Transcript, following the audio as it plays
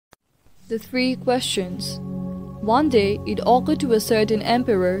The three questions. One day, it occurred to a certain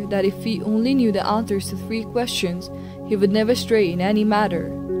emperor that if he only knew the answers to three questions, he would never stray in any matter.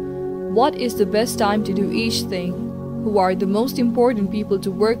 What is the best time to do each thing? Who are the most important people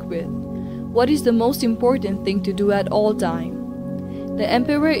to work with? What is the most important thing to do at all time? The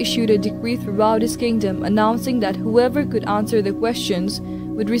emperor issued a decree throughout his kingdom announcing that whoever could answer the questions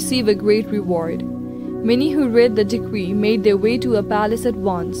would receive a great reward. Many who read the decree made their way to a palace at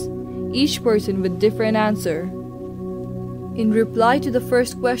once, each person with different answer. In reply to the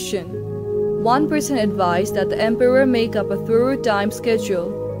first question, one person advised that the emperor make up a thorough time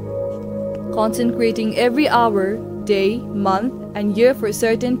schedule, consecrating every hour, day, month, and year for a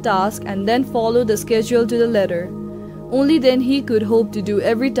certain task and then follow the schedule to the letter. Only then he could hope to do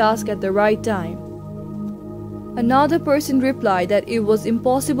every task at the right time. Another person replied that it was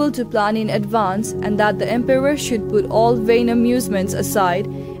impossible to plan in advance and that the emperor should put all vain amusements aside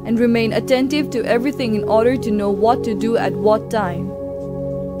and remain attentive to everything in order to know what to do at what time.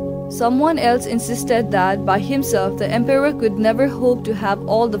 Someone else insisted that by himself the emperor could never hope to have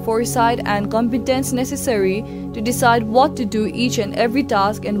all the foresight and competence necessary to decide what to do each and every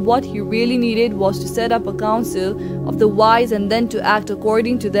task, and what he really needed was to set up a council of the wise and then to act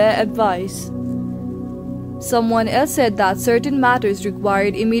according to their advice. Someone else said that certain matters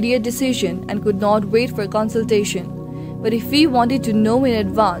required immediate decision and could not wait for consultation. But if he wanted to know in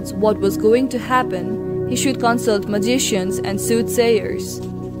advance what was going to happen, he should consult magicians and soothsayers.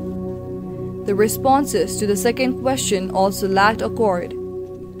 The responses to the second question also lacked accord.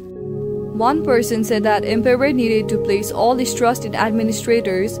 One person said that emperor needed to place all his trust in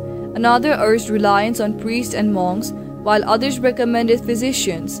administrators, another urged reliance on priests and monks, while others recommended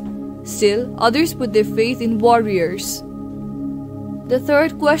physicians. Still, others put their faith in warriors. The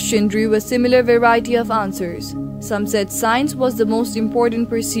third question drew a similar variety of answers. Some said science was the most important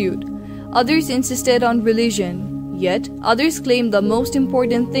pursuit. Others insisted on religion. Yet, others claimed the most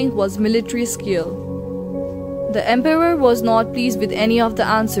important thing was military skill. The emperor was not pleased with any of the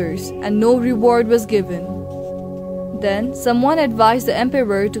answers, and no reward was given. Then, someone advised the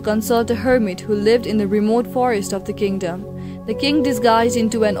emperor to consult a hermit who lived in the remote forest of the kingdom. The king disguised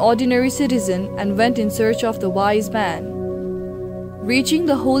into an ordinary citizen and went in search of the wise man. Reaching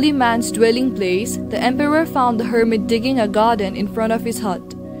the holy man's dwelling place, the emperor found the hermit digging a garden in front of his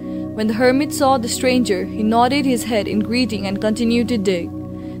hut. When the hermit saw the stranger, he nodded his head in greeting and continued to dig.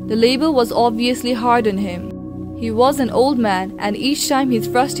 The labor was obviously hard on him. He was an old man, and each time he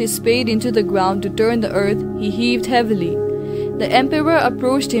thrust his spade into the ground to turn the earth, he heaved heavily. The emperor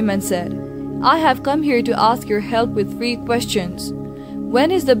approached him and said, "I have come here to ask your help with three questions.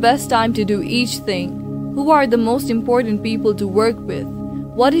 When is the best time to do each thing? Who are the most important people to work with?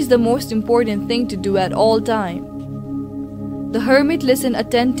 What is the most important thing to do at all time?" The hermit listened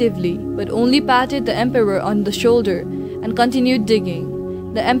attentively, but only patted the emperor on the shoulder and continued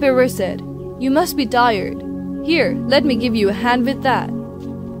digging. The emperor said, "You must be tired. Here, let me give you a hand with that."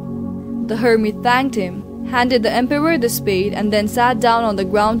 The hermit thanked him, handed the emperor the spade, and then sat down on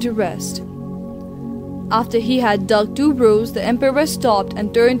the ground to rest. After he had dug 2 rows, the emperor stopped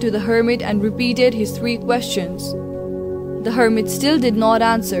and turned to the hermit and repeated his 3 questions. The hermit still did not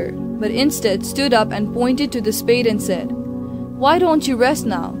answer, but instead stood up and pointed to the spade and said, "Why don't you rest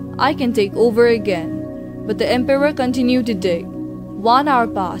now? I can take over again." But the emperor continued to dig. 1 hour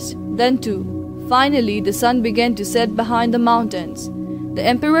passed, then 2. Finally, the sun began to set behind the mountains. The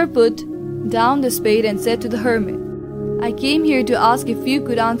emperor put down the spade and said to the hermit, "I came here to ask if you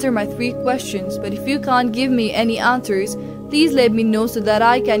could answer my 3 questions, but if you can't give me any answers, please let me know so that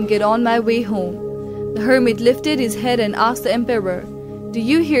I can get on my way home." The hermit lifted his head and asked the emperor, "Do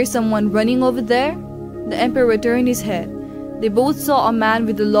you hear someone running over there?" The emperor turned his head. They both saw a man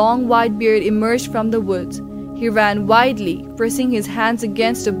with a long white beard emerge from the woods. He ran wildly, pressing his hands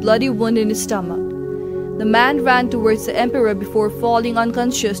against a bloody wound in his stomach. The man ran towards the emperor before falling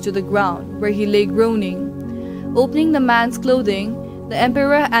unconscious to the ground, where he lay groaning. Opening the man's clothing, the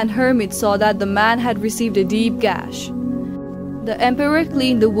emperor and hermit saw that the man had received a deep gash. The emperor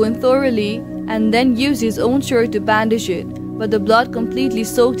cleaned the wound thoroughly and then used his own shirt to bandage it, but the blood completely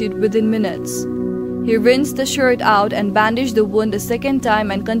soaked it within minutes. He rinsed the shirt out and bandaged the wound a second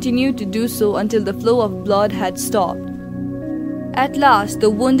time and continued to do so until the flow of blood had stopped. At last, the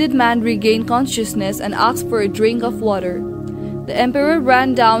wounded man regained consciousness and asked for a drink of water. The emperor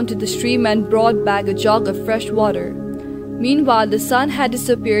ran down to the stream and brought back a jug of fresh water. Meanwhile, the sun had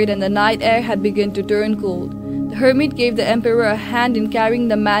disappeared and the night air had begun to turn cold. The hermit gave the emperor a hand in carrying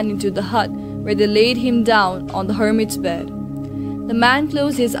the man into the hut, where they laid him down on the hermit's bed. The man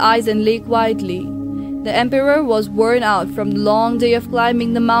closed his eyes and lay quietly. The emperor was worn out from the long day of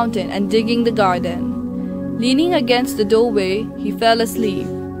climbing the mountain and digging the garden. Leaning against the doorway, he fell asleep.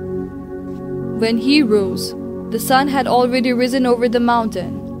 When he rose, the sun had already risen over the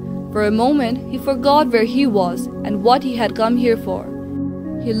mountain. For a moment, he forgot where he was and what he had come here for.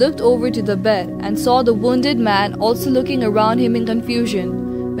 He looked over to the bed and saw the wounded man also looking around him in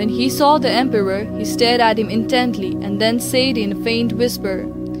confusion. When he saw the emperor, he stared at him intently and then said in a faint whisper,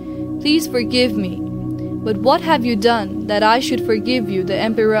 "Please forgive me." "But what have you done that I should forgive you?" the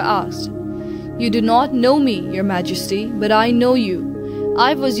emperor asked. "You do not know me, your majesty, but I know you.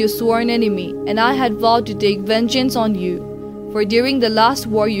 I was your sworn enemy, and I had vowed to take vengeance on you. For during the last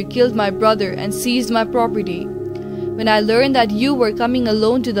war you killed my brother and seized my property. When I learned that you were coming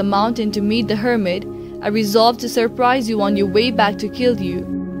alone to the mountain to meet the hermit, I resolved to surprise you on your way back to kill you.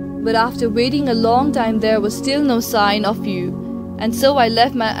 But after waiting a long time there was still no sign of you, and so I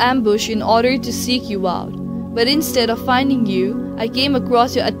left my ambush in order to seek you out. But instead of finding you, I came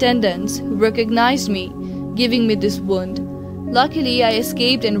across your attendants who recognized me, giving me this wound. Luckily I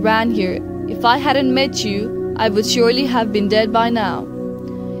escaped and ran here. If I hadn't met you, I would surely have been dead by now.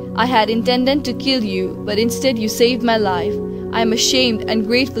 I had intended to kill you, but instead you saved my life. I am ashamed and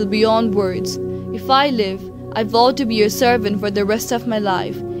grateful beyond words. If I live, I vow to be your servant for the rest of my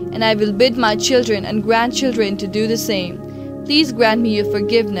life, and I will bid my children and grandchildren to do the same. Please grant me your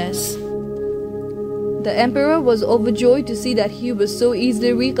forgiveness." The emperor was overjoyed to see that he was so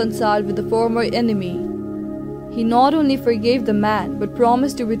easily reconciled with the former enemy. He not only forgave the man, but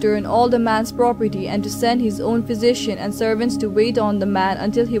promised to return all the man's property and to send his own physician and servants to wait on the man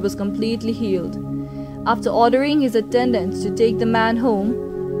until he was completely healed. After ordering his attendants to take the man home,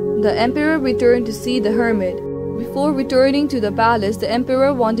 the emperor returned to see the hermit. Before returning to the palace, the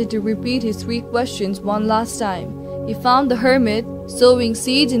emperor wanted to repeat his 3 questions one last time. He found the hermit sowing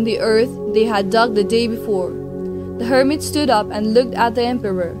seeds in the earth they had dug the day before. The hermit stood up and looked at the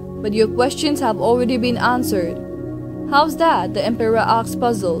emperor. "But your questions have already been answered." "How's that?" the emperor asked,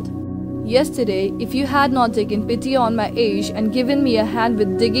 puzzled. "Yesterday, if you had not taken pity on my age and given me a hand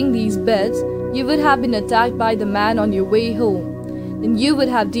with digging these beds, you would have been attacked by the man on your way home. Then you would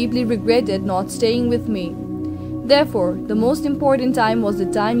have deeply regretted not staying with me. Therefore, the most important time was the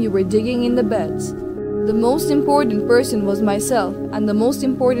time you were digging in the beds. The most important person was myself, and the most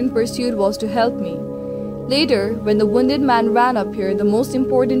important pursuit was to help me. Later, when the wounded man ran up here, the most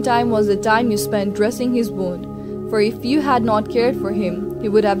important time was the time you spent dressing his wound. For if you had not cared for him, he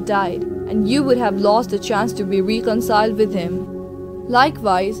would have died, and you would have lost the chance to be reconciled with him.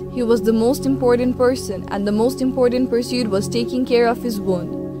 Likewise, he was the most important person, and the most important pursuit was taking care of his wound.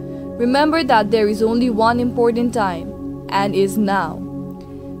 Remember that there is only one important time, and is now.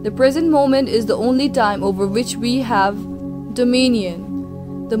 The present moment is the only time over which we have dominion.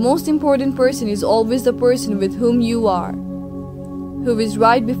 The most important person is always the person with whom you are, who is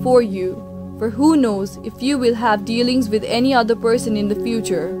right before you, for who knows if you will have dealings with any other person in the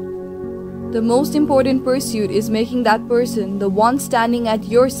future. The most important pursuit is making that person, the one standing at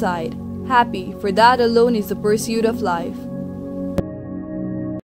your side, happy, for that alone is the pursuit of life.